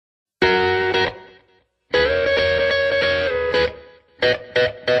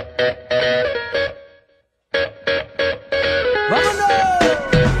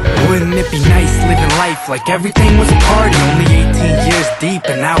like everything was a party. Only 18 years deep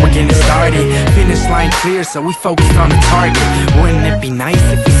and now we're getting started. Finish line clear, so we focused on the target. Wouldn't it be nice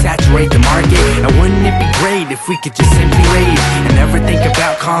if we saturate the market? And wouldn't it be great if we could just simply rage and never think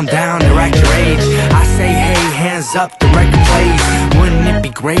about calm down or act your age? I say hey, hands up, the record plays. Wouldn't it be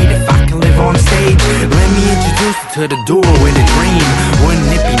great if I could live on stage? Let me introduce you to the duo with a dream.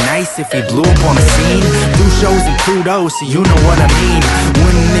 Wouldn't it be nice if we blew up on a scene? Do shows in Pluto, so you know what I mean.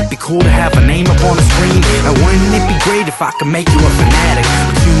 Wouldn't it be cool to have a name up on the screen? And wouldn't it be great if I could make you a fanatic?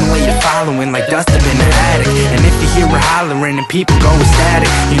 Accumulate a following like dust up in the attic. And if you hear her hollering and people go ecstatic,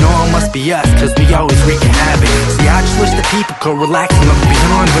 you know it must be us, cause we always wreaking havoc. See, I just wish the people could relax and look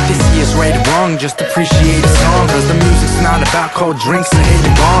beyond what this year's right or wrong. Just appreciate the song, cause the music's not about cold drinks and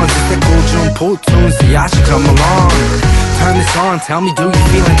hitting bonds. It's the cool June pool tunes, so y'all should come along. Turn this on, tell me, do you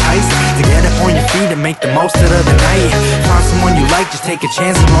feel enticed to get up on your feet and make the most out of the night? Find someone you like, just take a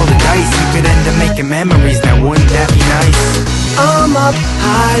chance and roll the dice. You could end up making memories, now wouldn't that be nice? I'm up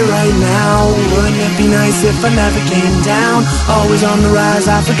high right now. Wouldn't it be nice if I never came down? Always on the rise,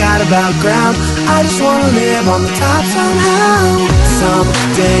 I forgot about ground. I just wanna live on the top somehow.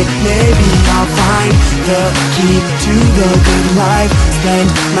 Someday maybe I'll find the key to the good life. Spend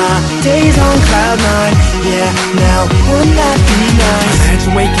my days on cloud nine. Yeah, now wouldn't that be nice?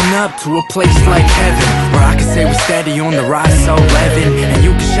 Imagine waking up to a place like heaven, where I can say we're steady on the rise, so living. And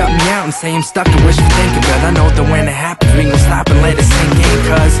you can shut me out and say I'm stuck and wishful thinking, but I know that when it happens we gon' stop and let it sink in.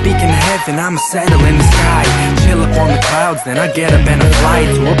 Cause speaking of heaven, I'ma settle in the sky, chill up on the clouds, then I get up and I fly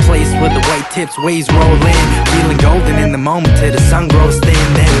to a place where the white tips waves roll in, feeling golden in the moment till the sun grows thin.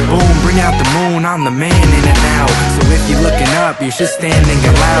 Then boom, bring out the moon, I'm the man in it now. So if you're looking up, you should stand and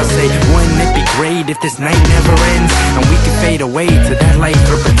get loud. Say, wouldn't it be great if this night never ends, and we can fade away to that light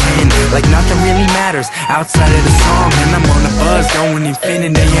for pretend, like nothing really matters outside of the song. And I'm on a buzz going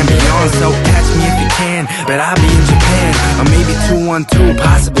infinity and beyond. So catch me if you can, but I'll be in Japan, or maybe 212,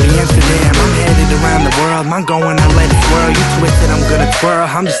 possibly Amsterdam. I'm headed around the world, I'm going, I let it swirl. You twisted, I'm gonna twirl,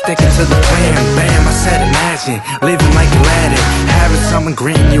 I'm just sticking to the plan. Bam, I said imagine, living like Aladdin, having someone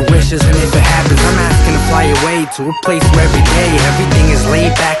granting your wishes, and if it happens, I'm asking to fly away to a place where every day everything is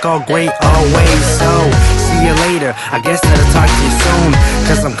laid back, all great, always. So, see you later, I guess that I'll talk to you soon,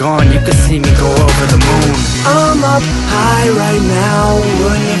 cause I'm gone, you can see me go over the moon. I'm up high right now.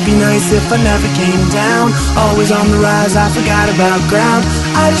 Wouldn't it be nice if I never came down? Always on the rise, I forgot about ground.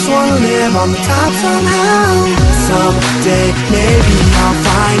 I just wanna live on the top somehow. Someday maybe I'll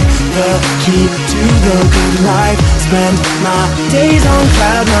find the key to the good life. Spend my days on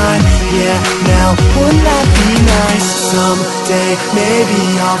cloud nine. Yeah, now wouldn't that be nice? Someday maybe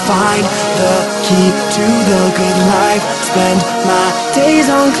I'll find the key to the good life. Spend my days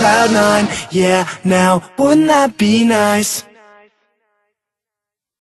on cloud nine. Yeah, now wouldn't that be nice?